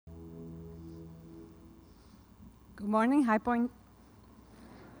Good morning, High Point.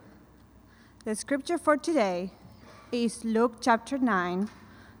 The scripture for today is Luke chapter 9,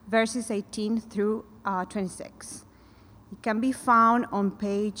 verses 18 through 26. It can be found on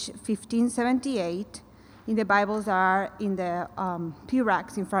page 1578 in the Bibles that are in the pew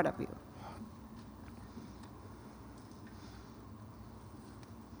racks in front of you.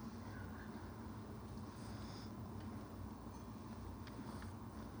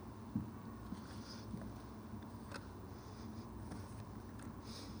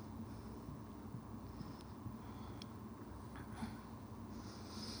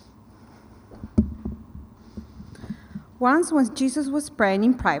 Once, when Jesus was praying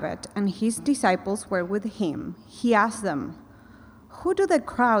in private and his disciples were with him, he asked them, "Who do the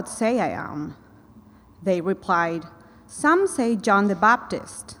crowd say I am?" They replied, "Some say John the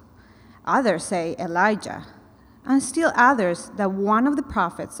Baptist, others say Elijah, and still others that one of the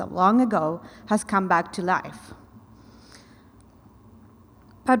prophets of long ago has come back to life."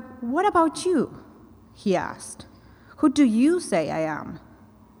 "But what about you?" he asked. "Who do you say I am?"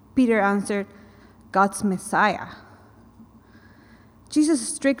 Peter answered, "God's Messiah." Jesus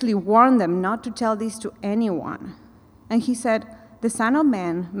strictly warned them not to tell this to anyone. And he said, "The Son of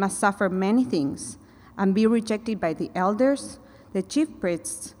Man must suffer many things and be rejected by the elders, the chief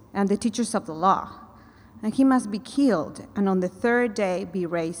priests, and the teachers of the law. And he must be killed, and on the third day be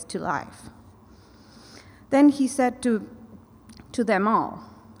raised to life." Then he said to them all,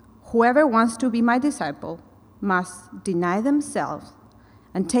 "Whoever wants to be my disciple must deny themselves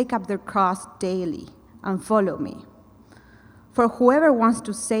and take up their cross daily and follow me. For whoever wants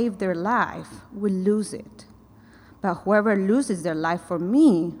to save their life will lose it, but whoever loses their life for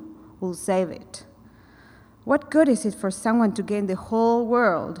me will save it. What good is it for someone to gain the whole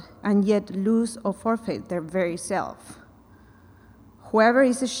world and yet lose or forfeit their very self? Whoever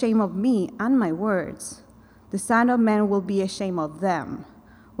is ashamed of me and my words, the Son of Man will be ashamed of them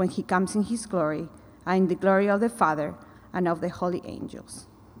when he comes in his glory and in the glory of the Father and of the holy angels."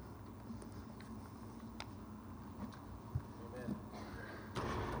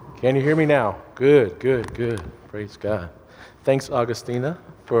 Can you hear me now? Good. Praise God. Thanks, Augustina,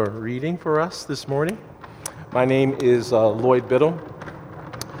 for reading for us this morning. My name is Lloyd Biddle.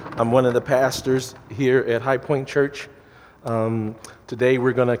 I'm one of the pastors here at High Point Church. Today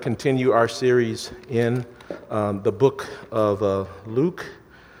we're going to continue our series in the book of Luke.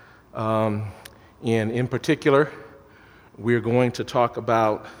 And in particular, we're going to talk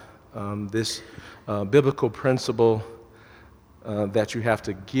about this biblical principle that you have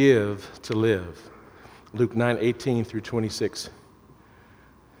to give to live. Luke 9:18 through 26.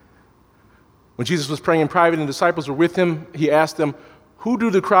 When Jesus was praying in private and the disciples were with him, he asked them, "Who do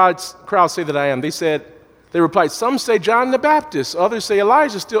the crowd say that I am?" They replied, "Some say John the Baptist, others say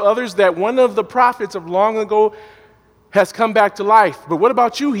Elijah, still others that one of the prophets of long ago has come back to life. But what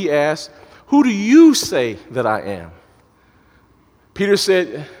about you?" he asked. "Who do you say that I am?" Peter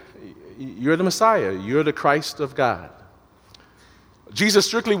said, "You're the Messiah. You're the Christ of God." Jesus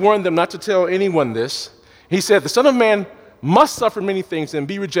strictly warned them not to tell anyone this. He said, "The Son of Man must suffer many things and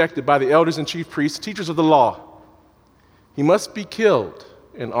be rejected by the elders and chief priests, teachers of the law. He must be killed,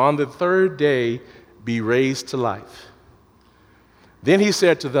 and on the third day be raised to life." Then he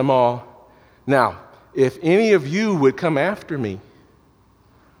said to them all, "Now, if any of you would come after me,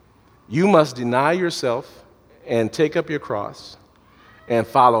 you must deny yourself and take up your cross and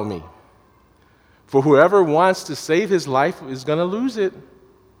follow me. For whoever wants to save his life is going to lose it,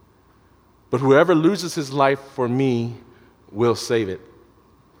 but whoever loses his life for me will save it."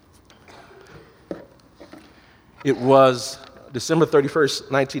 It was December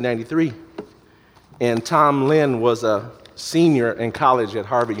 31st, 1993, and Tom Lynn was a senior in college at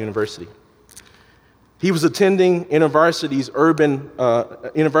Harvard University. He was attending University's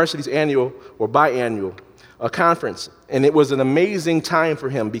annual or biannual conference, and it was an amazing time for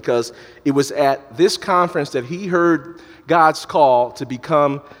him because it was at this conference that he heard God's call to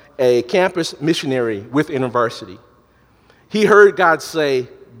become a campus missionary with University. He heard God say,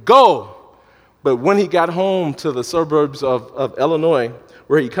 "Go!" But when he got home to the suburbs of Illinois,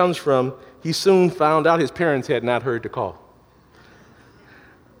 where he comes from, he soon found out his parents had not heard the call.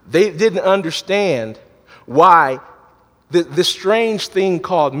 They didn't understand why this strange thing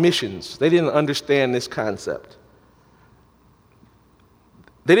called missions. They didn't understand this concept.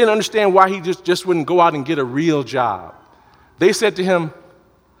 They didn't understand why he just wouldn't go out and get a real job. They said to him,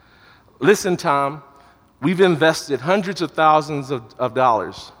 "Listen, Tom, we've invested hundreds of thousands of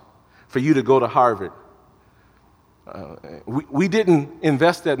dollars for you to go to Harvard. We didn't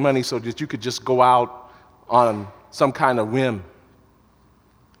invest that money so that you could just go out on some kind of whim."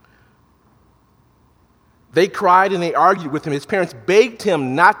 They cried and they argued with him. His parents begged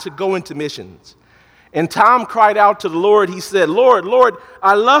him not to go into missions. And Tom cried out to the Lord. He said, Lord, Lord,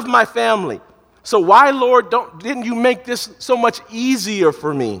 I love my family. So why, Lord, didn't you make this so much easier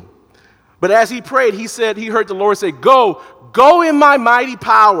for me? But as he prayed, he heard the Lord say, go in my mighty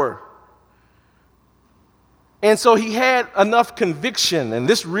power. And so he had enough conviction, and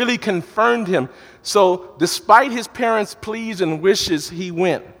this really confirmed him. So despite his parents' pleas and wishes, he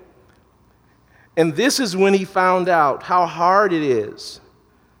went. And this is when he found out how hard it is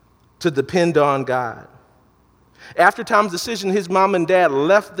to depend on God. After Tom's decision, his mom and dad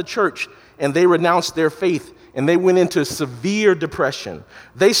left the church, and they renounced their faith, and they went into severe depression.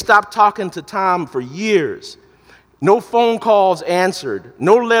 They stopped talking to Tom for years. No phone calls answered,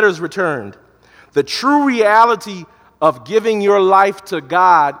 no letters returned. The true reality of giving your life to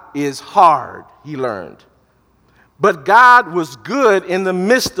God is hard, he learned. But God was good in the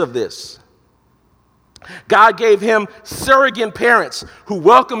midst of this. God gave him surrogate parents who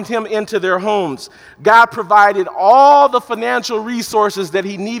welcomed him into their homes. God provided all the financial resources that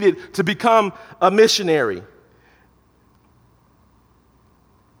he needed to become a missionary.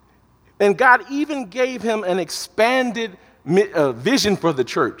 And God even gave him an expanded vision for the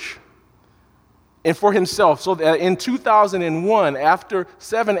church and for himself. So that in 2001, after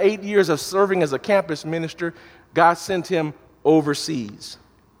 7-8 years of serving as a campus minister, God sent him overseas.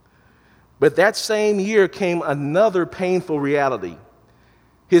 But that same year came another painful reality.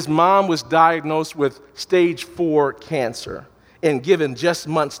 His mom was diagnosed with stage 4 cancer and given just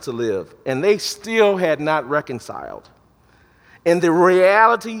months to live, and they still had not reconciled. And the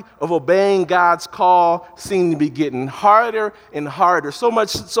reality of obeying God's call seemed to be getting harder and harder. So much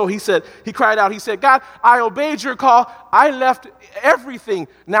so he cried out, he said, God, I obeyed your call. I left everything.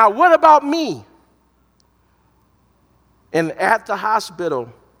 Now what about me? And at the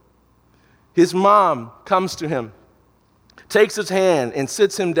hospital, his mom comes to him, takes his hand and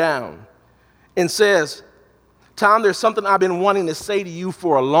sits him down and says, Tom, there's something I've been wanting to say to you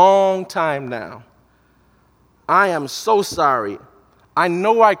for a long time now. I am so sorry. I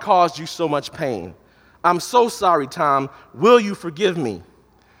know I caused you so much pain. I'm so sorry, Tom. Will you forgive me?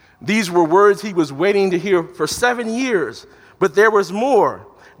 These were words he was waiting to hear for 7 years, but there was more.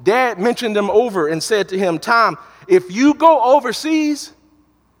 Dad mentioned them over and said to him, Tom, if you go overseas,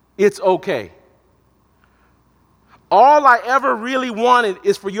 it's okay. All I ever really wanted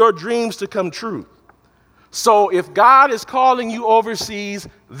is for your dreams to come true. So if God is calling you overseas,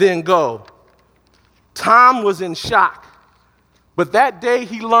 then go. Tom was in shock. But that day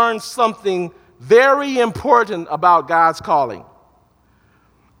he learned something very important about God's calling.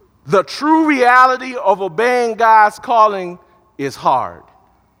 The true reality of obeying God's calling is hard.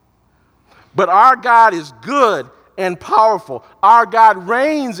 But our God is good and powerful. Our God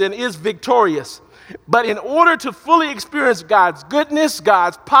reigns and is victorious. But in order to fully experience God's goodness,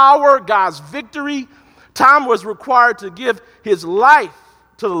 God's power, God's victory, Tom was required to give his life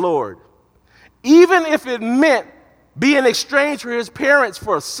to the Lord, even if it meant being estranged from his parents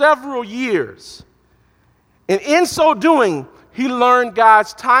for several years. And in so doing, he learned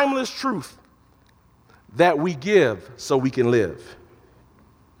God's timeless truth that we give so we can live.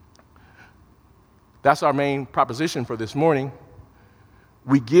 That's our main proposition for this morning.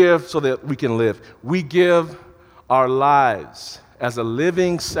 We give so that we can live. We give our lives as a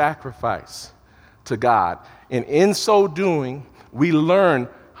living sacrifice to God. And in so doing, we learn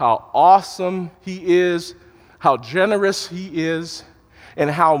how awesome he is, how generous he is, and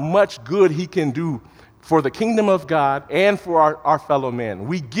how much good he can do for the kingdom of God and for our fellow men.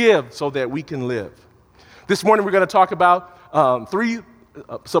 We give so that we can live. This morning we're going to talk about 3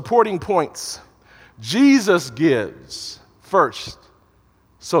 supporting points. Jesus gives first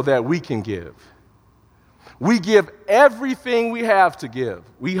so that we can give. We give everything we have to give.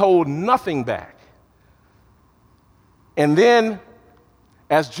 We hold nothing back. And then,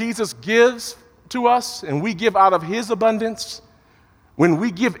 as Jesus gives to us and we give out of his abundance, when we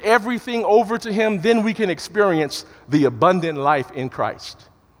give everything over to him, then we can experience the abundant life in Christ.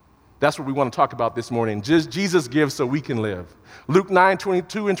 That's what we want to talk about this morning. Jesus gives so we can live. Luke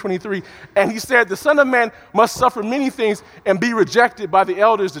 9:22 and 23. And he said, the Son of Man must suffer many things and be rejected by the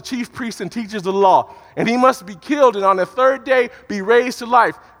elders, the chief priests and teachers of the law. And he must be killed and on the 3rd day be raised to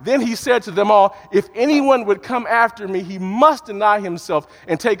life. Then he said to them all, if anyone would come after me, he must deny himself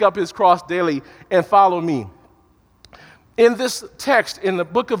and take up his cross daily and follow me. In this text, in the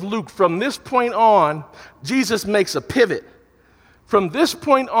book of Luke, from this point on, Jesus makes a pivot. From this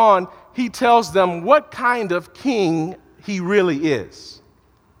point on, he tells them what kind of king he really is.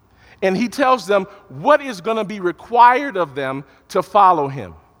 And he tells them what is going to be required of them to follow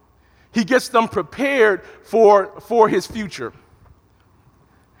him. He gets them prepared for his future.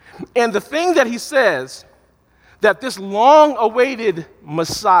 And the thing that he says, that this long-awaited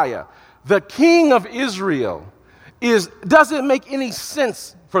Messiah, the King of Israel, doesn't make any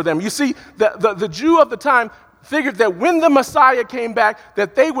sense for them. You see, the Jew of the time figured that when the Messiah came back,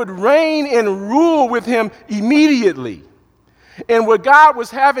 that they would reign and rule with him immediately. And what God was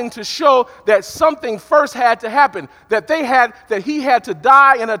having to show that something first had to happen, that he had to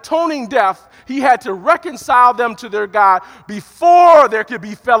die an atoning death. He had to reconcile them to their God before there could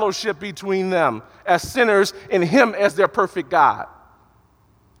be fellowship between them as sinners and him as their perfect God.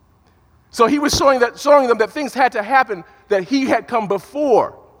 So he was showing them that things had to happen, that he had come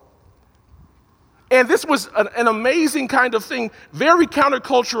before. And this was an amazing kind of thing, very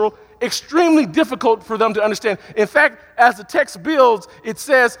countercultural, extremely difficult for them to understand. In fact, as the text builds, it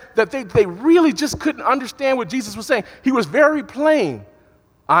says that they really just couldn't understand what Jesus was saying. He was very plain.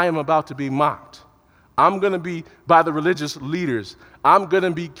 I am about to be mocked. I'm going to be by the religious leaders. I'm going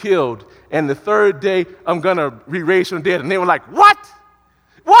to be killed. And the third day, I'm going to be raised from the dead. And they were like, what?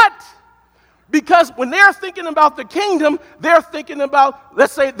 What? Because when they're thinking about the kingdom, they're thinking about,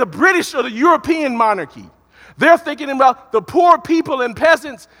 let's say, the British or the European monarchy. They're thinking about the poor people and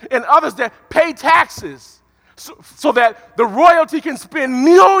peasants and others that pay taxes so that the royalty can spend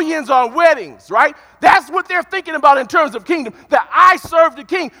millions on weddings, right? That's what they're thinking about in terms of kingdom, that I serve the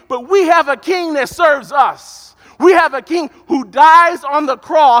king, but we have a king that serves us. We have a king who dies on the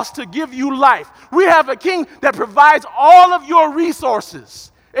cross to give you life. We have a king that provides all of your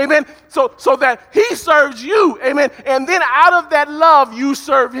resources. Amen. So that he serves you. Amen. And then out of that love, you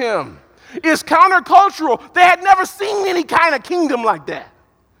serve him. It's countercultural. They had never seen any kind of kingdom like that.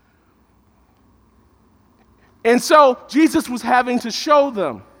 And so Jesus was having to show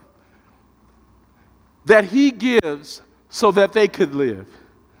them that he gives so that they could live.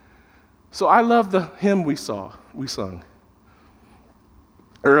 So I love the hymn we sung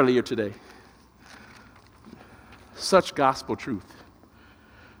earlier today. Such gospel truth.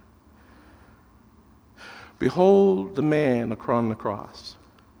 Behold the man upon the cross,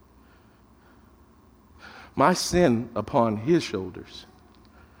 my sin upon his shoulders.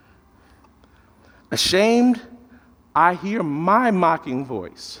 Ashamed, I hear my mocking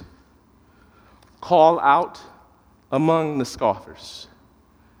voice call out among the scoffers.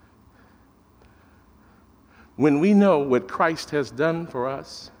 When we know what Christ has done for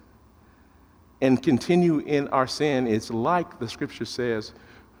us and continue in our sin, it's like the scripture says,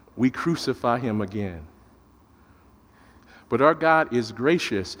 we crucify him again. But our God is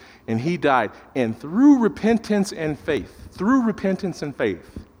gracious, and he died. And through repentance and faith,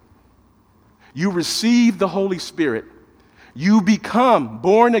 you receive the Holy Spirit. You become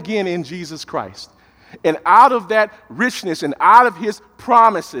born again in Jesus Christ. And out of that richness and out of his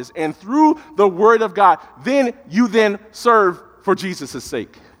promises and through the word of God, then you serve for Jesus'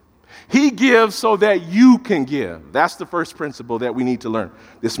 sake. He gives so that you can give. That's the first principle that we need to learn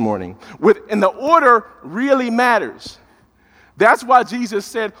this morning. And the order really matters. That's why Jesus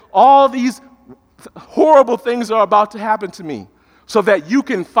said, all these horrible things are about to happen to me so that you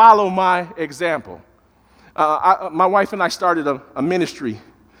can follow my example. My wife and I started a ministry,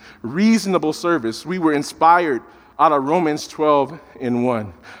 Reasonable Service. We were inspired out of Romans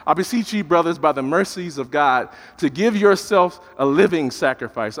 12:1. I beseech ye, brothers, by the mercies of God, to give yourselves a living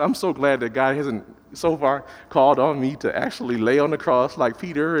sacrifice. I'm so glad that God hasn't so far called on me to actually lay on the cross like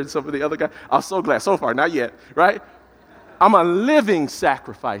Peter and some of the other guys. I'm so glad. So far, not yet, right? I'm a living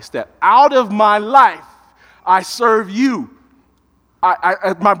sacrifice, that out of my life, I serve you.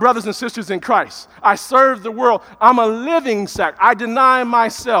 My brothers and sisters in Christ, I serve the world. I'm a living sacrifice. I deny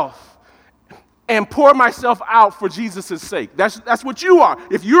myself and pour myself out for Jesus' sake. That's what you are.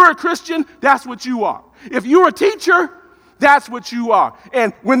 If you're a Christian, that's what you are. If you're a teacher, that's what you are.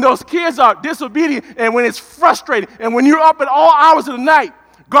 And when those kids are disobedient, and when it's frustrating, and when you're up at all hours of the night,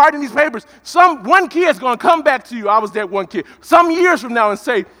 guarding these papers, one kid's going to come back to you. I was that one kid. Some years from now and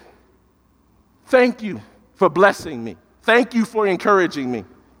say, thank you for blessing me. Thank you for encouraging me.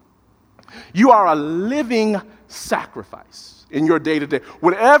 You are a living sacrifice in your day-to-day.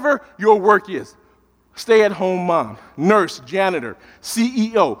 Whatever your work is, stay-at-home mom, nurse, janitor,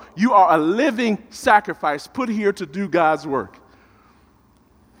 CEO, you are a living sacrifice put here to do God's work.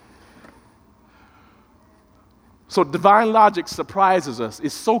 So divine logic surprises us.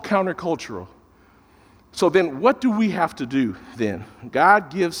 It's so countercultural. So then what do we have to do then? God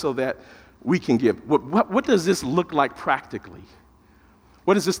gives so that we can give. What does this look like practically?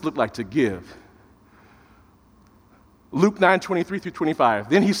 What does this look like to give? Luke 9:23-25.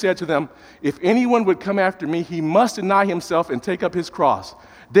 Then he said to them, if anyone would come after me, he must deny himself and take up his cross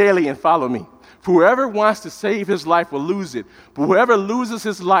daily and follow me. For whoever wants to save his life will lose it, but whoever loses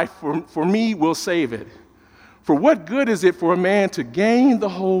his life for me will save it. For what good is it for a man to gain the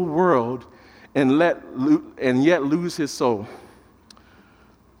whole world and yet lose his soul?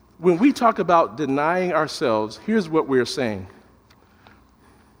 When we talk about denying ourselves, here's what we're saying.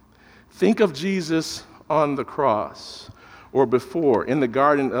 Think of Jesus on the cross or before in the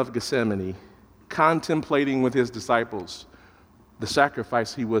Garden of Gethsemane, contemplating with his disciples the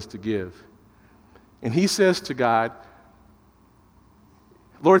sacrifice he was to give. And he says to God,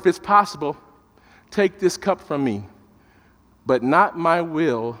 Lord, if it's possible, take this cup from me, but not my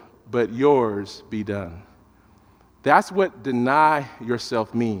will, but yours be done. That's what deny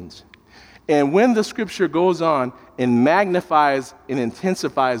yourself means. And when the scripture goes on and magnifies and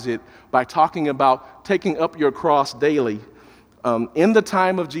intensifies it by talking about taking up your cross daily, in the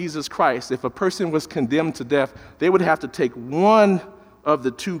time of Jesus Christ, if a person was condemned to death, they would have to take one of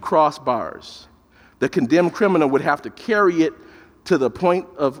the two crossbars. The condemned criminal would have to carry it to the point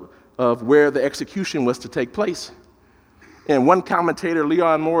of where the execution was to take place. And one commentator,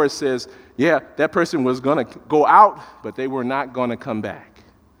 Leon Morris, says, yeah, that person was going to go out, but they were not going to come back.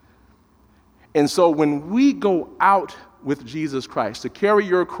 And so when we go out with Jesus Christ, to carry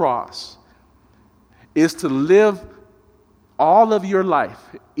your cross is to live all of your life,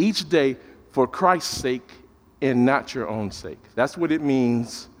 each day, for Christ's sake and not your own sake. That's what it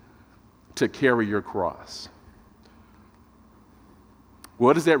means to carry your cross.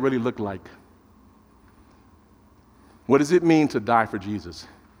 What does that really look like? What does it mean to die for Jesus?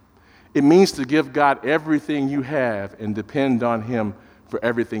 It means to give God everything you have and depend on him for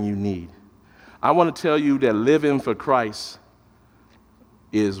everything you need. I want to tell you that living for Christ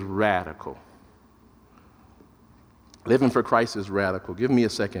is radical. Living for Christ is radical. Give me a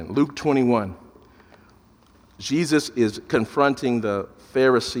second. Luke 21. Jesus is confronting the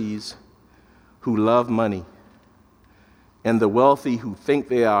Pharisees who love money and the wealthy who think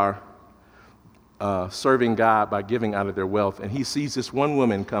they are serving God by giving out of their wealth. And he sees this one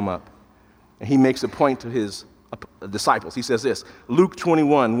woman come up, and he makes a point to his disciples. He says this, Luke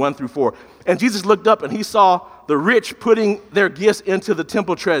 21, 1-4. And Jesus looked up and he saw the rich putting their gifts into the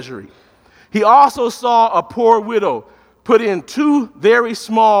temple treasury. He also saw a poor widow put in 2 very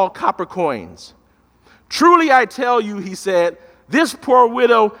small copper coins. Truly I tell you, he said, this poor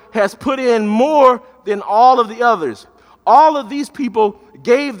widow has put in more than all of the others. All of these people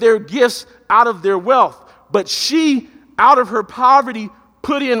gave their gifts out of their wealth, but she, out of her poverty,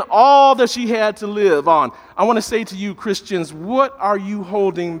 put in all that she had to live on. I want to say to you, Christians, what are you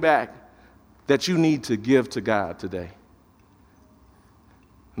holding back that you need to give to God today?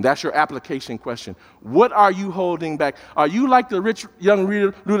 That's your application question. What are you holding back? Are you like the rich young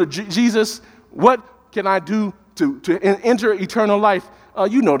ruler, Jesus? What can I do to enter eternal life?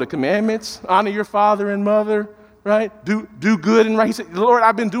 You know the commandments. Honor your father and mother, right? Do good and right. He said, Lord,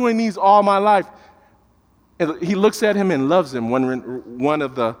 I've been doing these all my life. And he looks at him and loves him. One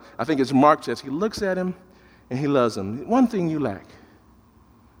of the, I think it's Mark says, he looks at him and he loves him. One thing you lack.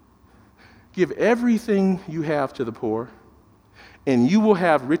 Give everything you have to the poor, and you will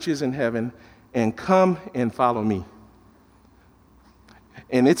have riches in heaven, and come and follow me.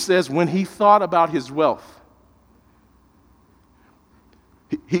 And it says when he thought about his wealth,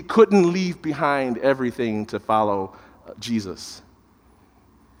 he couldn't leave behind everything to follow Jesus.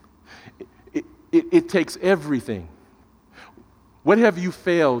 It takes everything. What have you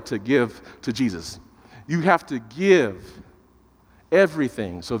failed to give to Jesus? You have to give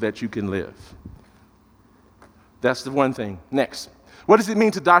everything so that you can live. That's the one thing. Next. What does it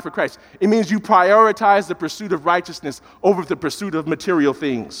mean to die for Christ? It means you prioritize the pursuit of righteousness over the pursuit of material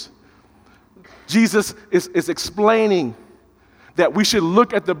things. Jesus is explaining that we should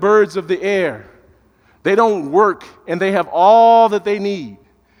look at the birds of the air. They don't work, and they have all that they need.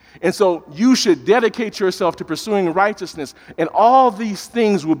 And so you should dedicate yourself to pursuing righteousness, and all these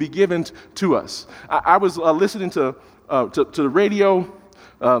things will be given to us. I was listening to the radio,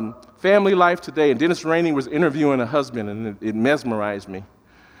 Family Life Today, and Dennis Rainey was interviewing a husband, and it mesmerized me.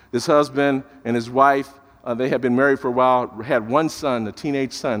 This husband and his wife, they had been married for a while, had one son, a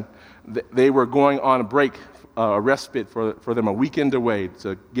teenage son. They were going on a break, a respite for them, a weekend away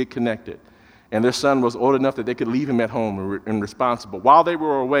to get connected. And their son was old enough that they could leave him at home and responsible. While they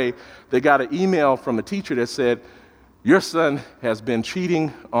were away, they got an email from a teacher that said, your son has been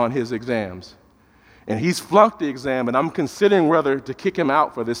cheating on his exams. And he's flunked the exam, and I'm considering whether to kick him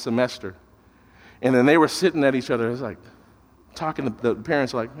out for this semester. And then they were sitting at each other. It's like, talking to the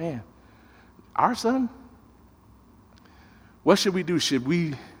parents, like, man, our son? What should we do? Should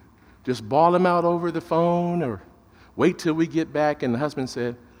we just bawl him out over the phone? Or Wait till we get back. And the husband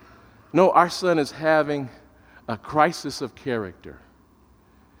said, no, our son is having a crisis of character,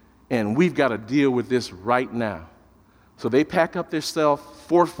 and we've got to deal with this right now. So they pack up their stuff,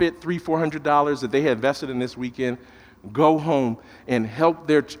 forfeit $300-400 that they had invested in this weekend, go home and help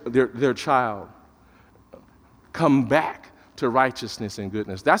their child come back to righteousness and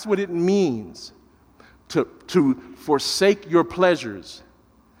goodness. That's what it means to forsake your pleasures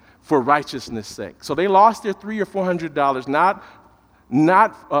for righteousness' sake. So they lost their $300 or $400,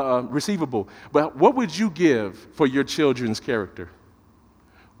 not receivable. But what would you give for your children's character?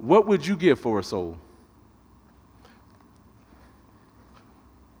 What would you give for a soul?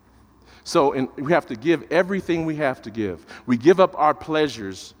 So we have to give everything we have to give. We give up our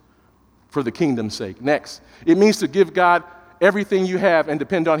pleasures for the kingdom's sake. Next, it means to give God everything you have and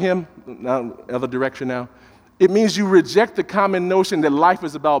depend on Him. Now, other direction now. It means you reject the common notion that life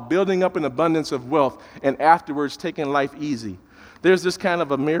is about building up an abundance of wealth and afterwards taking life easy. There's this kind of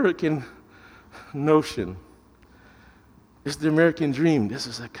American notion. It's the American dream. This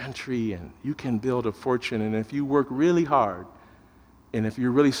is a country, and you can build a fortune, and if you work really hard, and if you're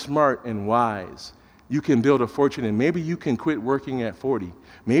really smart and wise, you can build a fortune, and maybe you can quit working at 40.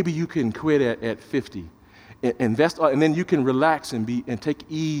 Maybe you can quit at 50. Invest, and then you can relax and take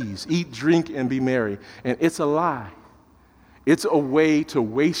ease, eat, drink, and be merry. And it's a lie. It's a way to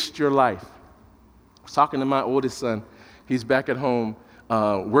waste your life. I was talking to my oldest son. He's back at home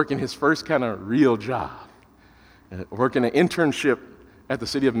working his first kind of real job, working an internship at the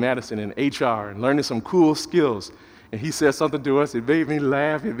city of Madison in HR and learning some cool skills. And he said something to us. It made me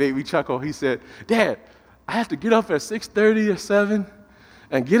laugh. It made me chuckle. He said, Dad, I have to get up at 6:30 or 7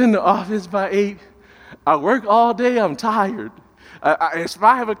 and get in the office by 8. I work all day. I'm tired. It's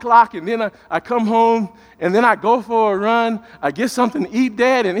 5 o'clock, and then I come home, and then I go for a run. I get something to eat,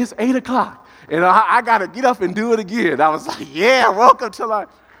 Dad, and it's 8 o'clock. And I got to get up and do it again. I was like, yeah, welcome to life.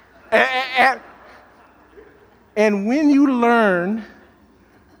 And when you learn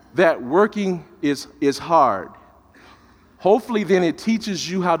that working is hard, hopefully then it teaches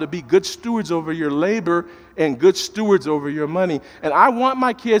you how to be good stewards over your labor and good stewards over your money. And I want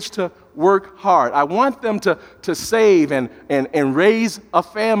my kids to work hard. I want them to save and raise a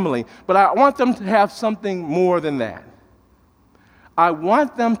family. But I want them to have something more than that. I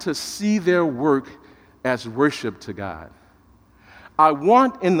want them to see their work as worship to God. I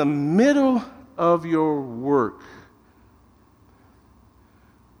want in the middle of your work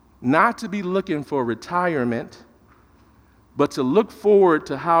not to be looking for retirement, but to look forward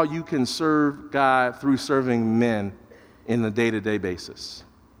to how you can serve God through serving men in a day-to-day basis.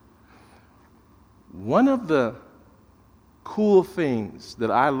 One of the cool things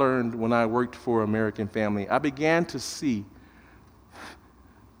that I learned when I worked for American Family, I began to see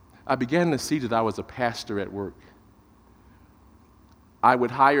that I was a pastor at work. I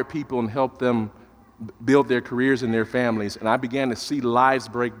would hire people and help them build their careers and their families, and I began to see lives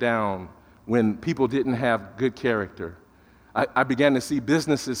break down when people didn't have good character. I began to see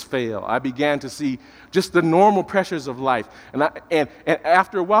businesses fail. I began to see just the normal pressures of life. And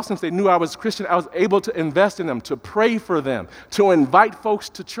after a while, since they knew I was Christian, I was able to invest in them, to pray for them, to invite folks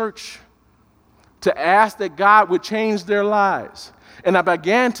to church, to ask that God would change their lives. And I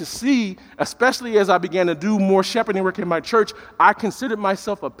began to see, especially as I began to do more shepherding work in my church, I considered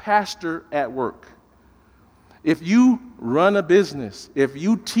myself a pastor at work. If you run a business, if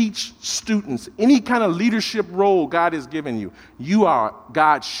you teach students, any kind of leadership role God has given you, you are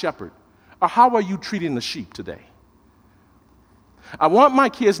God's shepherd. Or how are you treating the sheep today? I want my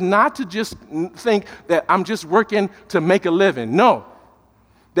kids not to just think that I'm just working to make a living. No,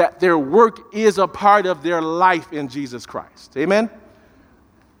 that their work is a part of their life in Jesus Christ. Amen?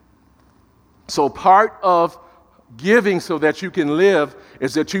 So part of giving so that you can live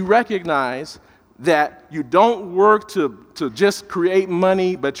is that you recognize that you don't work to just create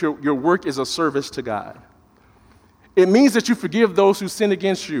money, but your work is a service to God. It means that you forgive those who sin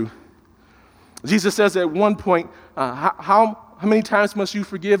against you. Jesus says at one point, how many times must you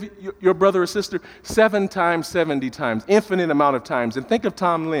forgive your brother or sister? 7 times, 70 times, infinite amount of times. And think of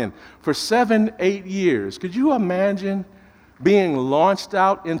Tom Lynn. For 7-8 years, could you imagine being launched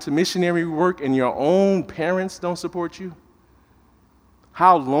out into missionary work and your own parents don't support you?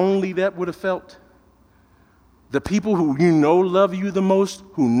 How lonely that would have felt. The people who you know love you the most,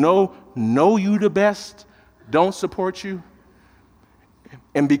 who know you the best, don't support you.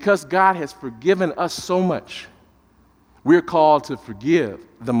 And because God has forgiven us so much, we're called to forgive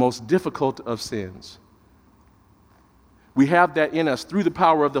the most difficult of sins. We have that in us through the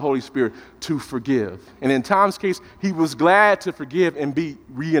power of the Holy Spirit to forgive. And in Tom's case, he was glad to forgive and be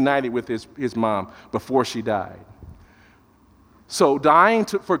reunited with his mom before she died. So dying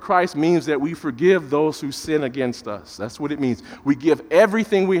for Christ means that we forgive those who sin against us. That's what it means. We give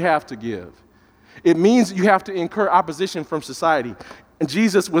everything we have to give. It means you have to incur opposition from society. And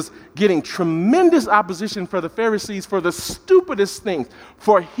Jesus was getting tremendous opposition for the Pharisees for the stupidest things,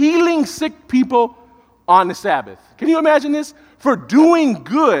 for healing sick people on the Sabbath. Can you imagine this? For doing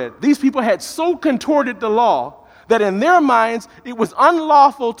good. These people had so contorted the law that in their minds it was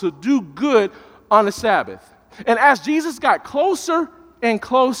unlawful to do good on the Sabbath. And as Jesus got closer and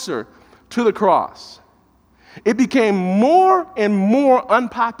closer to the cross, it became more and more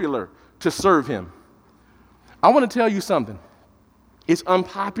unpopular to serve him. I want to tell you something. It's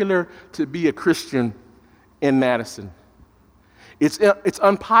unpopular to be a Christian in Madison. It's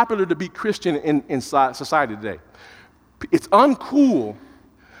unpopular to be Christian in society today. It's uncool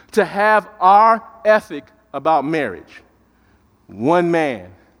to have our ethic about marriage. One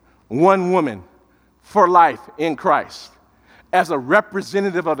man, one woman for life in Christ as a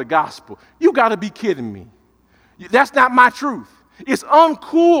representative of the gospel. You got to be kidding me. That's not my truth. It's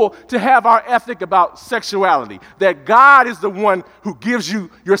uncool to have our ethic about sexuality, that God is the one who gives you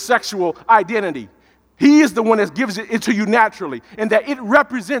your sexual identity. He is the one that gives it to you naturally, and that it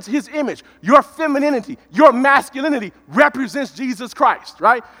represents his image. Your femininity, your masculinity represents Jesus Christ,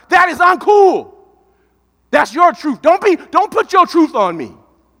 right? That is uncool. That's your truth. Don't put your truth on me.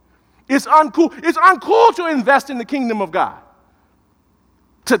 It's uncool. It's uncool to invest in the kingdom of God,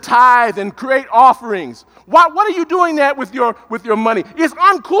 to tithe and create offerings. What are you doing that with your money? It's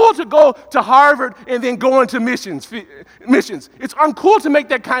uncool to go to Harvard and then go into missions. It's uncool to make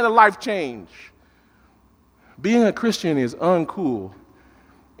that kind of life change. Being a Christian is uncool.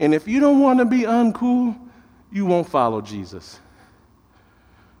 And if you don't want to be uncool, you won't follow Jesus.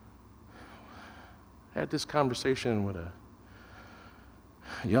 I had this conversation with a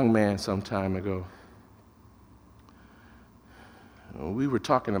young man some time ago. We were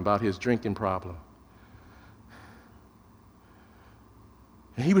talking about his drinking problem.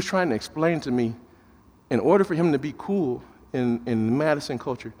 And he was trying to explain to me, in order for him to be cool in the Madison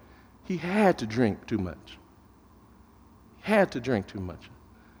culture, he had to drink too much. He had to drink too much.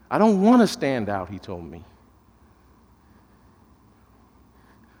 I don't want to stand out, he told me.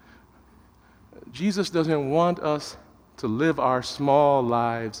 Jesus doesn't want us to live our small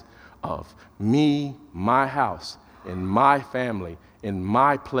lives of me, my house, and my family, and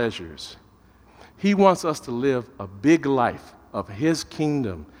my pleasures. He wants us to live a big life of his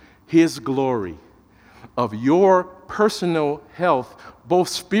kingdom, his glory, of your personal health, both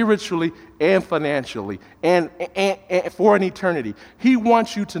spiritually and financially, and for an eternity. He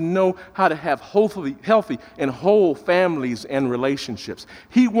wants you to know how to have healthy and whole families and relationships.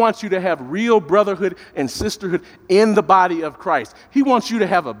 He wants you to have real brotherhood and sisterhood in the body of Christ. He wants you to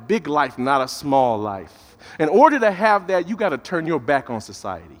have a big life, not a small life. In order to have that, you got to turn your back on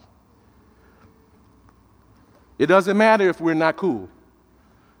society. It doesn't matter if we're not cool.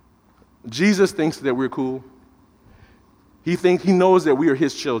 Jesus thinks that we're cool. He knows that we are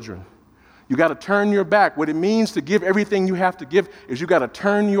his children. You got to turn your back. What it means to give everything you have to give is you got to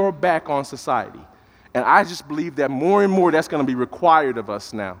turn your back on society. And I just believe that more and more that's going to be required of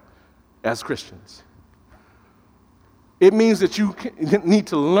us now as Christians. It means that you need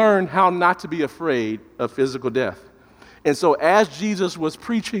to learn how not to be afraid of physical death. And so as Jesus was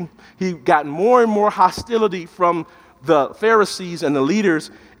preaching, he got more and more hostility from the Pharisees and the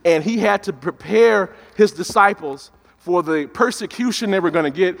leaders, and he had to prepare his disciples for the persecution they were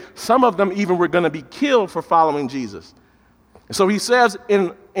going to get. Some of them even were going to be killed for following Jesus. And so he says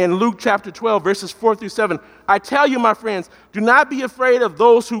in Luke chapter 12, verses 4 through 7, I tell you, my friends, do not be afraid of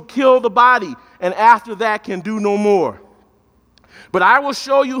those who kill the body and after that can do no more. But I will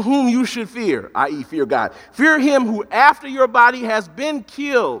show you whom you should fear, i.e. fear God. Fear him who after your body has been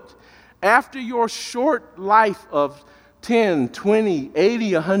killed, after your short life of 10, 20,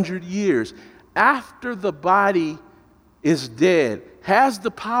 80, 100 years, after the body is dead, has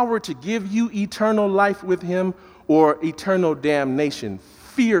the power to give you eternal life with him or eternal damnation.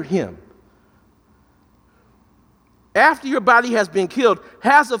 Fear him. After your body has been killed,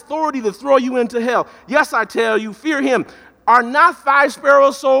 has authority to throw you into hell. Yes, I tell you, fear him. Are not 5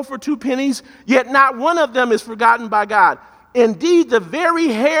 sparrows sold for 2 pennies? Yet not one of them is forgotten by God. Indeed, the very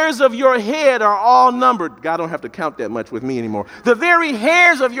hairs of your head are all numbered. God don't have to count that much with me anymore. The very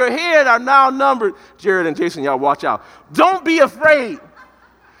hairs of your head are now numbered. Jared and Jason, y'all watch out. Don't be afraid.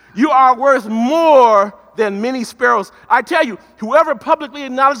 You are worth more than many sparrows. I tell you, whoever publicly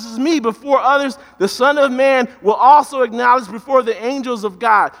acknowledges me before others, the Son of Man will also acknowledge before the angels of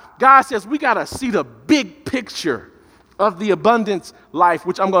God. God says we got to see the big picture of the abundance life,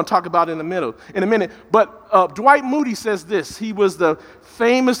 which I'm going to talk about in a minute. But Dwight Moody says this. He was the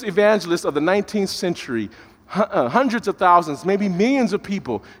famous evangelist of the 19th century. Hundreds of thousands, maybe millions of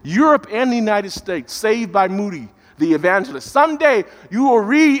people, Europe and the United States, saved by Moody, the evangelist. Someday you will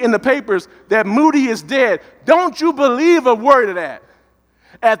read in the papers that Moody is dead. Don't you believe a word of that.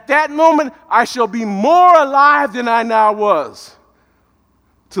 At that moment, I shall be more alive than I now was.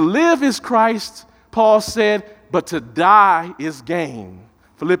 To live is Christ, Paul said, but to die is gain.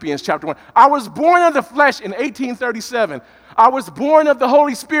 Philippians chapter 1. I was born of the flesh in 1837. I was born of the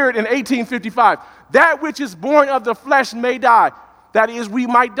Holy Spirit in 1855. That which is born of the flesh may die. That is, we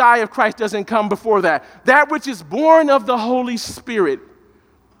might die if Christ doesn't come before that. That which is born of the Holy Spirit.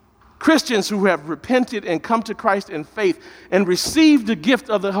 Christians who have repented and come to Christ in faith and received the gift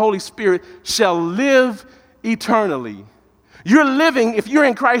of the Holy Spirit shall live eternally. You're living, if you're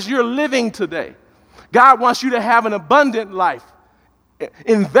in Christ, you're living today. God wants you to have an abundant life,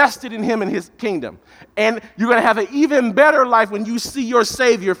 invested in Him and His kingdom. And you're going to have an even better life when you see your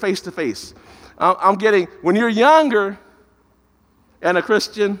Savior face to face. When you're younger and a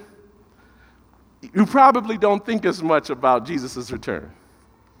Christian, you probably don't think as much about Jesus' return.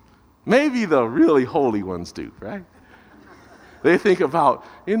 Maybe the really holy ones do, right? They think about,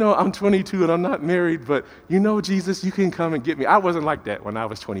 I'm 22 and I'm not married, but Jesus, you can come and get me. I wasn't like that when I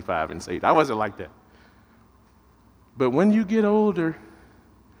was 25 and saved. I wasn't like that. But when you get older,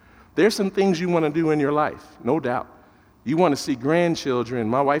 there's some things you want to do in your life, no doubt. You want to see grandchildren.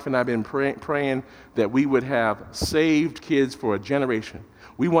 My wife and I have been praying that we would have saved kids for a generation.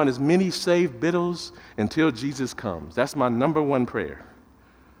 We want as many saved biddles until Jesus comes. That's my number one prayer.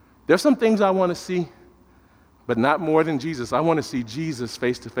 There's some things I want to see, but not more than Jesus. I want to see Jesus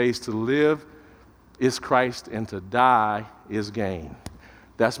face to face. To live is Christ and to die is gain.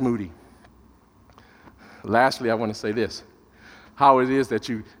 That's Moody. Lastly, I want to say this, how it is that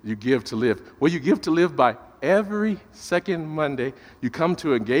you give to live. Well, you give to live by every second Monday, you come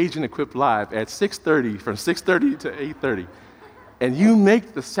to Engage and Equip Live at 6:30, from 6:30 to 8:30. And you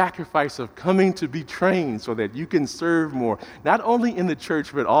make the sacrifice of coming to be trained so that you can serve more, not only in the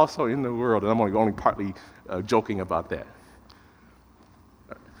church, but also in the world. And I'm only partly joking about that.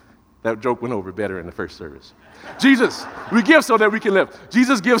 That joke went over better in the first service. Jesus, we give so that we can live.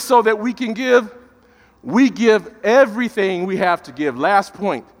 Jesus gives so that we can give. We give everything we have to give. Last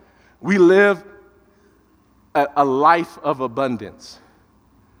point, we live a life of abundance.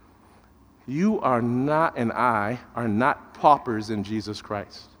 You are not, and I are not paupers in Jesus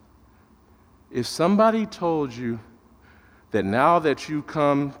Christ. If somebody told you that now that you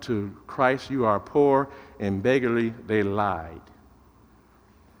come to Christ, you are poor and beggarly, they lied.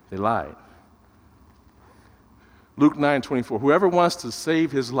 They lied. Luke 9:24, whoever wants to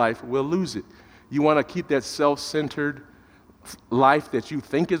save his life will lose it. You want to keep that self-centered life that you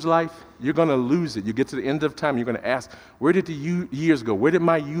think is life, you're going to lose it. You get to the end of time, you're going to ask, where did the years go? Where did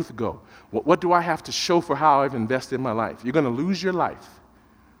my youth go? What do I have to show for how I've invested in my life? You're going to lose your life.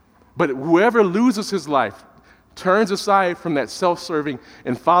 But whoever loses his life, turns aside from that self-serving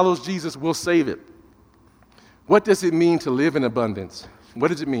and follows Jesus, will save it. What does it mean to live in abundance? What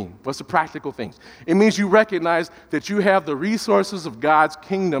does it mean? What's the practical things? It means you recognize that you have the resources of God's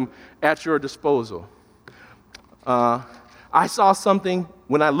kingdom at your disposal. I saw something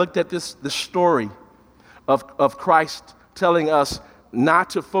when I looked at this story of Christ telling us not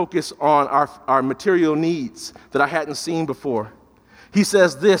to focus on our material needs that I hadn't seen before. He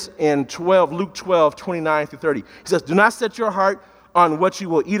says this in Luke 12, 29 through 30. He says, do not set your heart on what you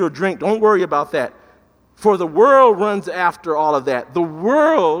will eat or drink. Don't worry about that. For the world runs after all of that. The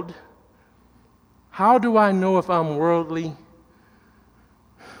world, how do I know if I'm worldly?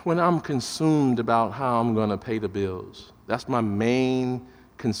 When I'm consumed about how I'm going to pay the bills. That's my main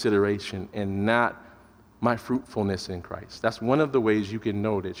consideration, and not my fruitfulness in Christ. That's one of the ways you can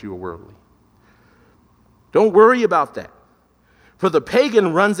know that you are worldly. Don't worry about that. For the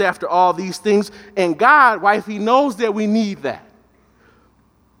pagan runs after all these things, and God, wife, He knows that we need that.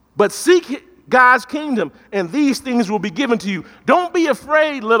 But seek God's kingdom, and these things will be given to you. Don't be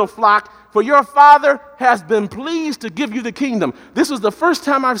afraid, little flock, for your Father has been pleased to give you the kingdom. This is the first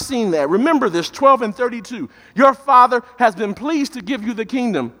time I've seen that. Remember this, 12 and 32. Your Father has been pleased to give you the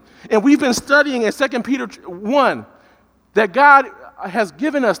kingdom. And we've been studying in 2 Peter 1 that God has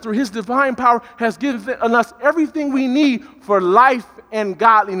given us, through His divine power, has given us everything we need for life and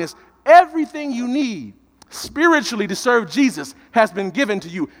godliness. Everything you need spiritually to serve Jesus has been given to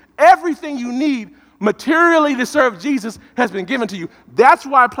you. Everything you need materially to serve Jesus has been given to you. That's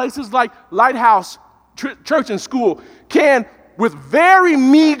why places like Lighthouse Church and School with very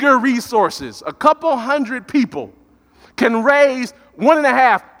meager resources, a couple hundred people, can raise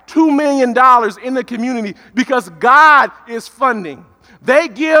 $1.5, $2 million in the community because God is funding. They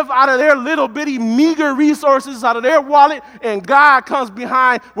give out of their little bitty meager resources, out of their wallet, and God comes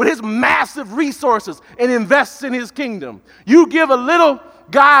behind with his massive resources and invests in his kingdom. You give a little,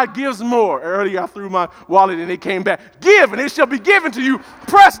 God gives more. Earlier I threw my wallet and it came back. Give and it shall be given to you,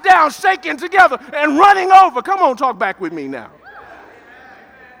 pressed down, shaken together, and running over. Come on, talk back with me now.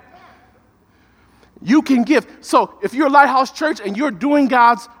 You can give. So if you're a Lighthouse Church and you're doing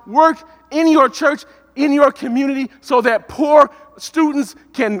God's work in your church, in your community, so that poor students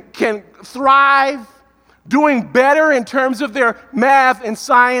can thrive, doing better in terms of their math and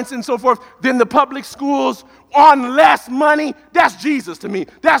science and so forth than the public schools on less money, that's Jesus to me.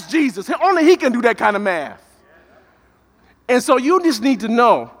 That's Jesus. Only he can do that kind of math. And so you just need to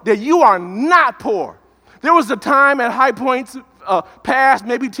know that you are not poor. There was a time at High Points past,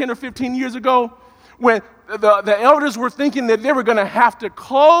 maybe 10 or 15 years ago, when the elders were thinking that they were going to have to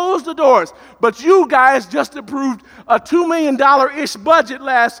close the doors. But you guys just approved a $2 million-ish budget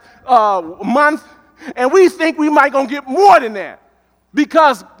last month, and we think we might going to get more than that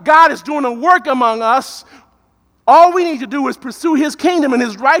because God is doing a work among us. All we need to do is pursue his kingdom and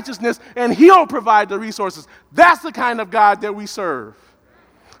his righteousness, and he'll provide the resources. That's the kind of God that we serve.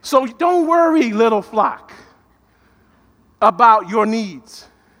 So don't worry, little flock, about your needs.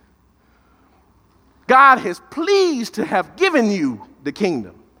 God is pleased to have given you the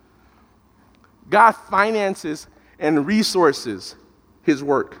kingdom. God finances and resources his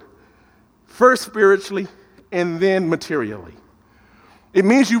work, first spiritually and then materially. It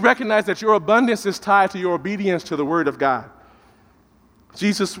means you recognize that your abundance is tied to your obedience to the word of God.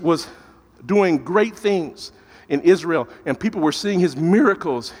 Jesus was doing great things in Israel, and people were seeing his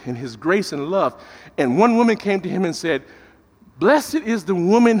miracles and his grace and love. And one woman came to him and said, "Blessed is the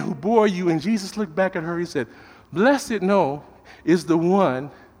woman who bore you." And Jesus looked back at her. He said, "Blessed, no, is the one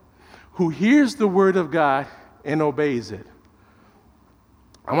who hears the word of God and obeys it."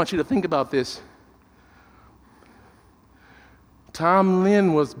 I want you to think about this. Tom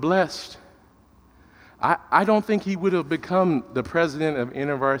Lynn was blessed. I don't think he would have become the president of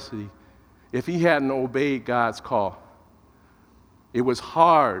InterVarsity if he hadn't obeyed God's call. It was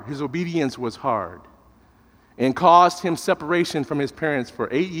hard. His obedience was hard, and caused him separation from his parents for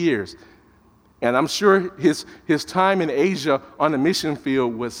 8 years. And I'm sure his time in Asia on the mission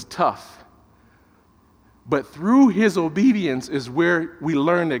field was tough. But through his obedience is where we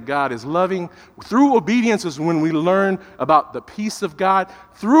learn that God is loving. Through obedience is when we learn about the peace of God.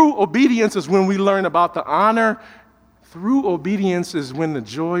 Through obedience is when we learn about the honor. Through obedience is when the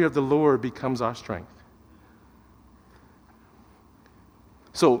joy of the Lord becomes our strength.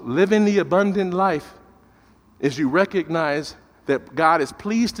 So living the abundant life is you recognize that God is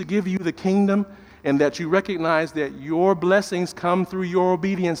pleased to give you the kingdom, and that you recognize that your blessings come through your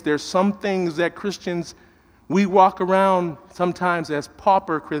obedience. There's some things that Christians, we walk around sometimes as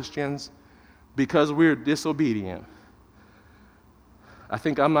pauper Christians because we're disobedient. I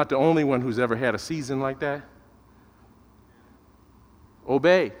think I'm not the only one who's ever had a season like that.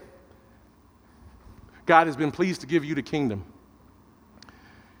 Obey. God has been pleased to give you the kingdom.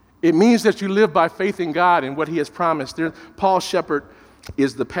 It means that you live by faith in God and what he has promised. Paul Shepard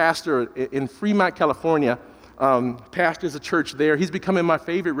is the pastor in Fremont, California, pastors a church there. He's becoming my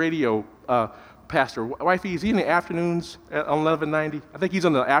favorite radio pastor. Wifey, is he in the afternoons on 1190? I think he's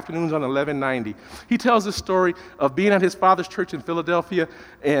on the afternoons on 1190. He tells this story of being at his father's church in Philadelphia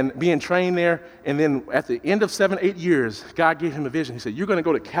and being trained there. And then at the end of 7, 8 years, God gave him a vision. He said, "You're going to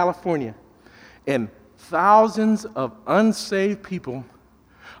go to California, and thousands of unsaved people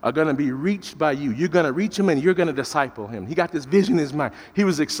are going to be reached by you. You're going to reach him and you're going to disciple him." He got this vision in his mind. He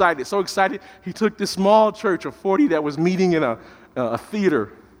was excited, so excited, he took this small church of 40 that was meeting in a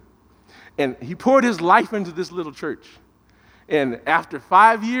theater, and he poured his life into this little church. And after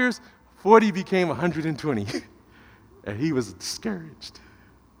 5 years, 40 became 120, and he was discouraged.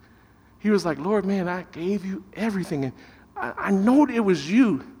 He was like, "Lord, man, I gave you everything, and I know it was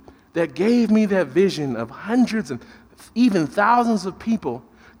you that gave me that vision of hundreds and even thousands of people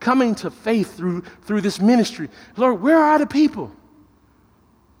coming to faith through this ministry. Lord, where are the people?"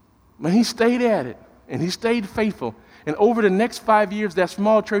 But he stayed at it, and he stayed faithful. And over the next 5 years, that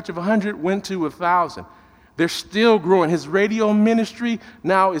small church of 100 went to 1,000. They're still growing. His radio ministry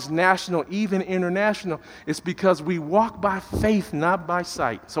now is national, even international. It's because we walk by faith, not by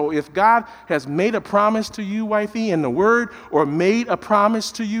sight. So if God has made a promise to you, wifey, in the word, or made a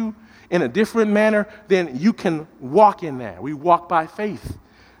promise to you in a different manner, then you can walk in that. We walk by faith,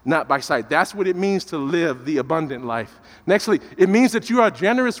 not by sight. That's what it means to live the abundant life. Nextly, it means that you are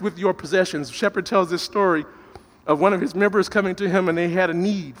generous with your possessions. Shepard tells this story of one of his members coming to him, and they had a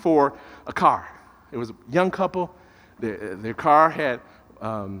need for a car. It was a young couple. Their car had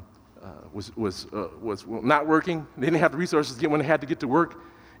was not working. They didn't have the resources to get when they had to get to work.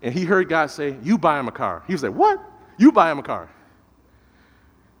 And he heard God say, "You buy him a car." He was like, "What? You buy him a car?"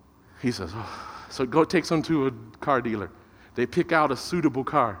 He says, "Oh." So takes him to a car dealer. They pick out a suitable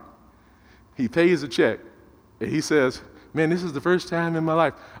car. He pays a check, and he says, "Man, this is the first time in my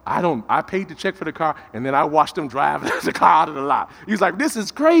life I paid the check for the car, and then I watched them drive the car out of the lot." He's like, "This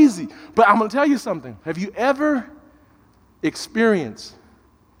is crazy." But I'm going to tell you something. Have you ever experienced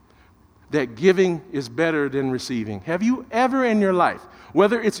that giving is better than receiving? Have you ever in your life,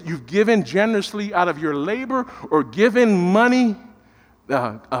 whether it's you've given generously out of your labor or given money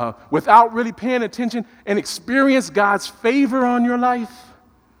without really paying attention, and experienced God's favor on your life?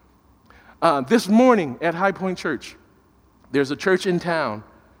 This morning at High Point Church, there's a church in town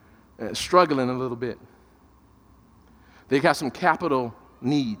struggling a little bit. They got some capital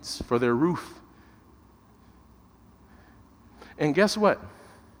needs for their roof. And guess what?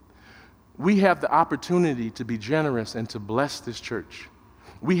 We have the opportunity to be generous and to bless this church.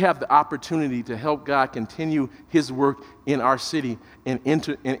 We have the opportunity to help God continue his work in our city and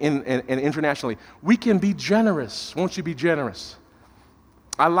internationally. We can be generous. Won't you be generous?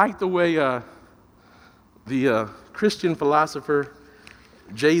 I like the way the Christian philosopher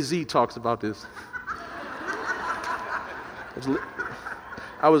Jay-Z talks about this.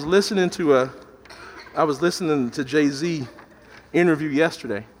 I was listening to Jay-Z interview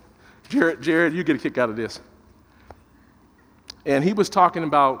yesterday. Jared, you get a kick out of this. And he was talking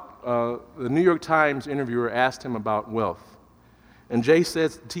about, the New York Times interviewer asked him about wealth. And T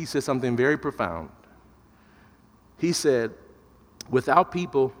said something very profound. He said, "Without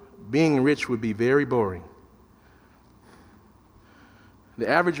people, being rich would be very boring." The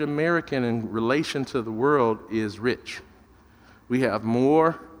average American in relation to the world is rich. We have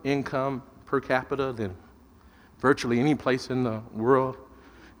more income per capita than virtually any place in the world.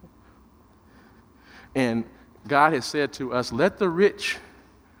 And God has said to us, let the rich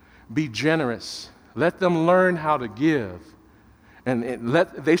be generous. Let them learn how to give. And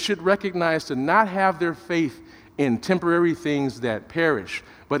they should recognize to not have their faith in temporary things that perish,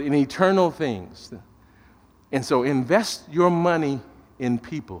 but in eternal things. And so invest your money in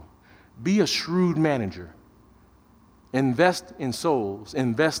people. Be a shrewd manager. Invest in souls.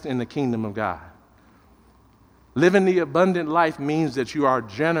 Invest in the kingdom of God. Living the abundant life means that you are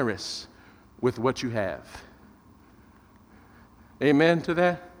generous with what you have. Amen to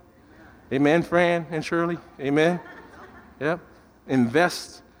that? Amen, Fran and Shirley? Amen? Yep.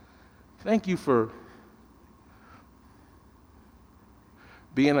 Invest. Thank you for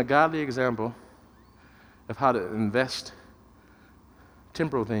being a godly example of how to invest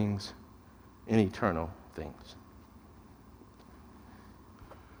temporal things in eternal things.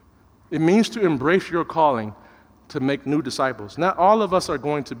 It means to embrace your calling to make new disciples. Not all of us are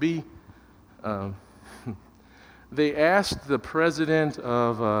going to be. They asked the president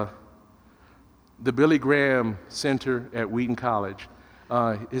of the Billy Graham Center at Wheaton College.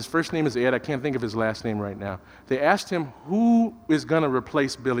 His first name is Ed. I can't think of his last name right now. They asked him, who is going to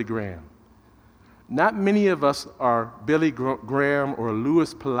replace Billy Graham? Not many of us are Billy Graham or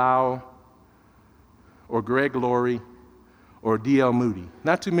Louis Palau or Greg Laurie or D.L. Moody.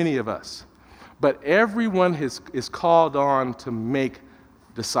 Not too many of us. But everyone is called on to make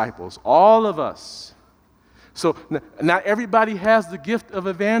disciples. All of us. So not everybody has the gift of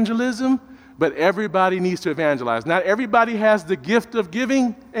evangelism, but everybody needs to evangelize. Not everybody has the gift of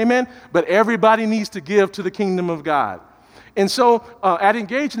giving, amen, but everybody needs to give to the kingdom of God. And so at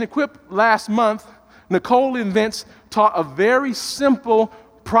Engage and Equip last month, Nicole Invents taught a very simple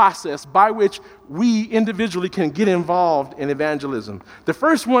process by which we individually can get involved in evangelism. The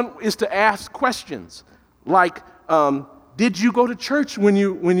first one is to ask questions like, did you go to church when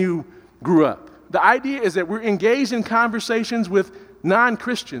you grew up? The idea is that we're engaged in conversations with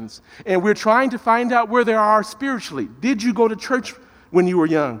non-Christians, and we're trying to find out where they are spiritually. Did you go to church when you were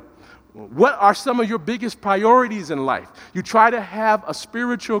young? What are some of your biggest priorities in life? You try to have a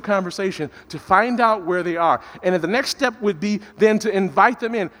spiritual conversation to find out where they are. And the next step would be then to invite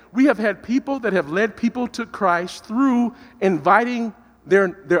them in. We have had people that have led people to Christ through inviting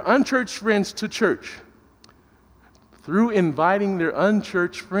their unchurched friends to church. Through inviting their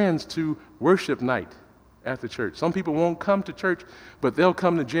unchurched friends to worship night at the church. Some people won't come to church, but they'll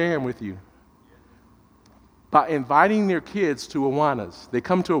come to jam with you. By inviting their kids to Awanas. They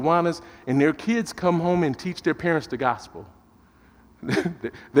come to Awanas, and their kids come home and teach their parents the gospel.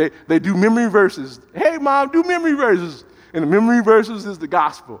 They do memory verses. Hey, Mom, do memory verses. And the memory verses is the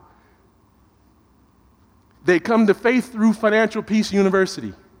gospel. They come to faith through Financial Peace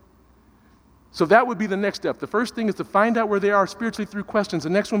University. So that would be the next step. The first thing is to find out where they are spiritually through questions. The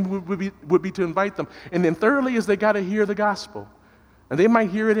next one would be to invite them. And then thirdly is they got to hear the gospel. And they might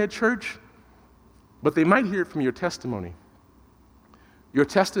hear it at church, but they might hear it from your testimony. Your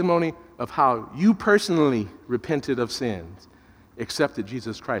testimony of how you personally repented of sins, accepted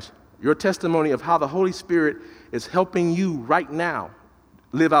Jesus Christ. Your testimony of how the Holy Spirit is helping you right now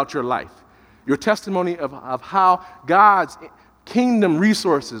live out your life. Your testimony of how God's kingdom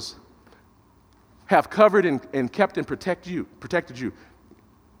resources have covered and kept and protected you.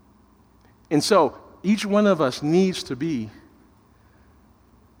 And so each one of us needs to be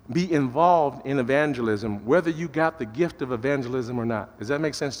involved in evangelism, whether you got the gift of evangelism or not. Does that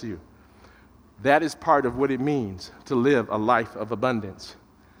make sense to you? That is part of what it means to live a life of abundance.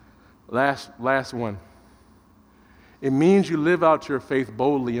 Last one. It means you live out your faith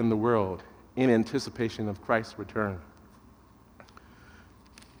boldly in the world in anticipation of Christ's return.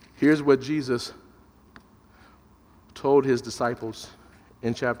 Here's what Jesus told his disciples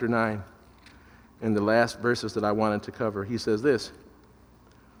in chapter 9, in the last verses that I wanted to cover. He says this,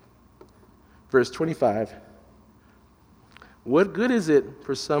 verse 25, "What good is it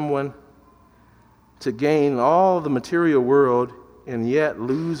for someone to gain all the material world and yet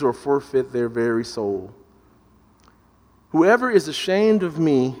lose or forfeit their very soul? Whoever is ashamed of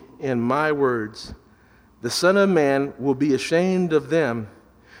me and my words, the Son of Man will be ashamed of them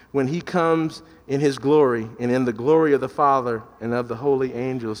when he comes in his glory and in the glory of the Father and of the holy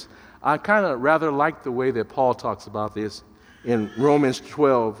angels." I kind of rather like the way that Paul talks about this in Romans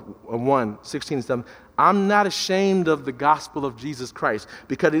 12:1, 16 and 7. "I'm not ashamed of the gospel of Jesus Christ,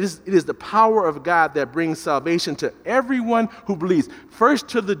 because it is the power of God that brings salvation to everyone who believes, first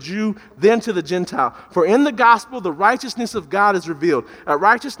to the Jew, then to the Gentile. For in the gospel, the righteousness of God is revealed, a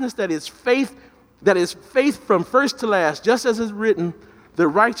righteousness that is faith from first to last, just as is written, the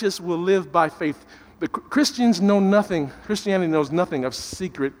righteous will live by faith." The Christianity knows nothing of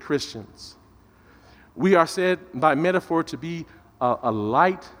secret Christians. We are said by metaphor to be a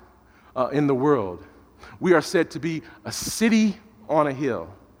light in the world. We are said to be a city on a hill.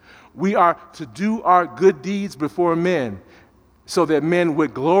 We are to do our good deeds before men so that men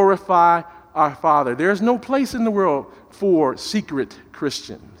would glorify our Father. There's no place in the world for secret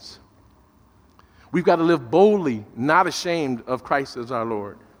Christians. We've got to live boldly, not ashamed of Christ as our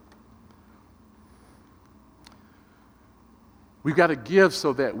Lord. We've got to give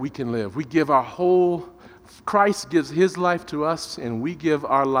so that we can live. We give our whole, Christ gives his life to us, and we give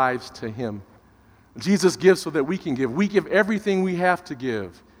our lives to him. Jesus gives so that we can give. We give everything we have to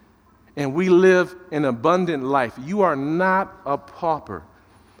give, and we live an abundant life. You are not a pauper.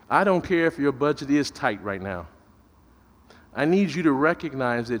 I don't care if your budget is tight right now. I need you to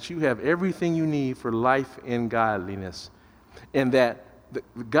recognize that you have everything you need for life and godliness, and that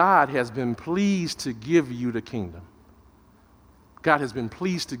God has been pleased to give you the kingdom. God has been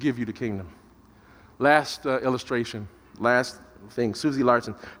pleased to give you the kingdom. Last illustration, last thing, Susie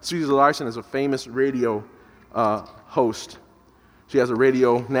Larson. Susie Larson is a famous radio host. She has a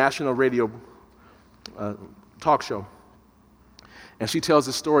national radio talk show. And she tells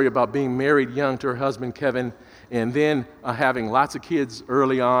a story about being married young to her husband, Kevin, and then having lots of kids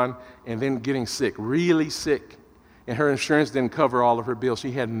early on, and then getting sick, really sick. And her insurance didn't cover all of her bills.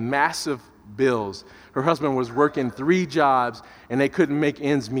 She had massive bills. Her husband was working 3 jobs, and they couldn't make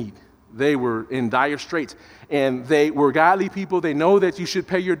ends meet. They were in dire straits. And they were godly people. They know that you should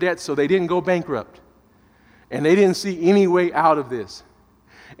pay your debts, so they didn't go bankrupt. And they didn't see any way out of this.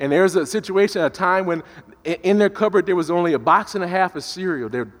 And there's a situation, a time when in their cupboard there was only a box and a half of cereal.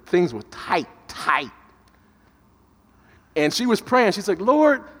 Things were tight. And she was praying. She's like,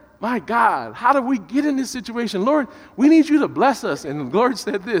 "Lord, my God, how did we get in this situation? Lord, we need you to bless us." And the Lord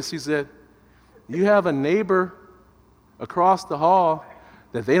said this. He said, "You have a neighbor across the hall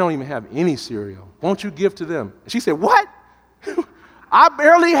that they don't even have any cereal. Won't you give to them?" And she said, "What? I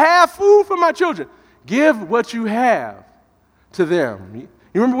barely have food for my children." Give what you have to them.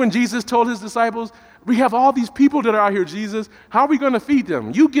 You remember when Jesus told his disciples, "We have all these people that are out here, Jesus. How are we going to feed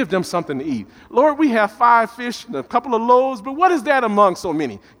them? You give them something to eat." "Lord, we have 5 fish and a couple of loaves, but what is that among so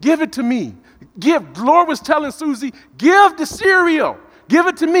many? Give it to me." Give. The Lord was telling Susie, give the cereal. Give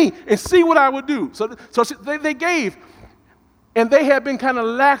it to me and see what I would do. So they gave. And they had been kind of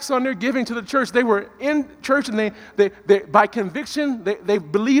lax on their giving to the church. They were in church, and they by conviction, they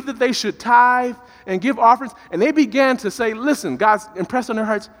believed that they should tithe and give offerings. And they began to say, listen, God's impressed on their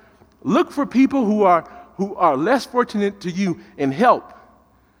hearts, look for people who are less fortunate to you and help.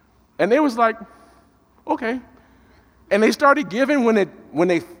 And they was like, okay. And they started giving when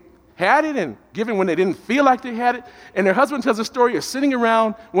they had it and giving when they didn't feel like they had it. And their husband tells a story of sitting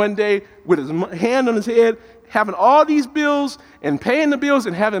around one day with his hand on his head, having all these bills and paying the bills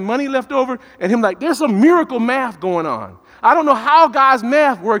and having money left over, and him like, there's some miracle math going on. I don't know how God's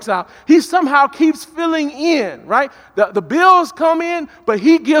math works out. He somehow keeps filling in, right? The bills come in, but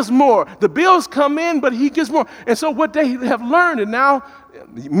he gives more. The bills come in, but he gives more. And so what they have learned, and now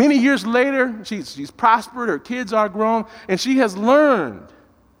many years later, she's prospered, her kids are grown, and she has learned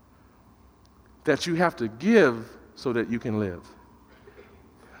that you have to give so that you can live.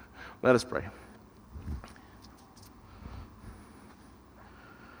 Let us pray.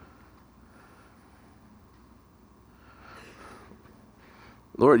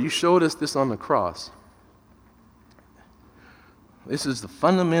 Lord, you showed us this on the cross. This is the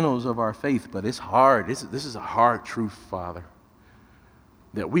fundamentals of our faith, but it's hard. This is a hard truth, Father,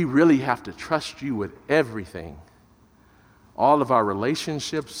 that we really have to trust you with everything. All of our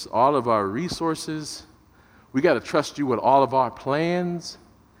relationships, all of our resources. We got to trust you with all of our plans.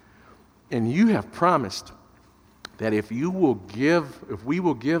 And you have promised that if we will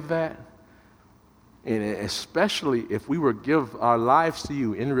give that, and especially if we will give our lives to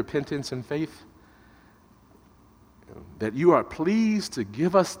you in repentance and faith, that you are pleased to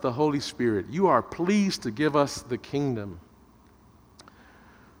give us the Holy Spirit. You are pleased to give us the kingdom.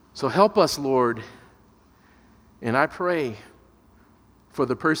 So help us, Lord. And I pray for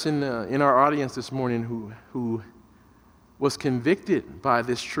the person in our audience this morning who was convicted by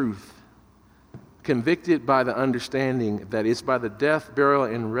this truth, convicted by the understanding that it's by the death, burial,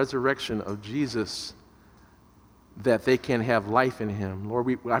 and resurrection of Jesus that they can have life in him.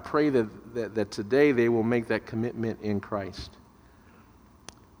 Lord, I pray that today they will make that commitment in Christ.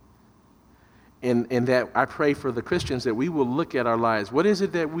 And that I pray for the Christians that we will look at our lives. What is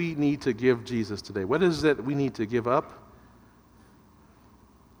it that we need to give Jesus today? What is it that we need to give up?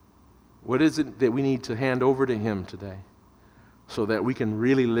 What is it that we need to hand over to him today so that we can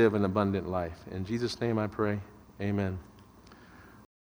really live an abundant life? In Jesus' name I pray, amen.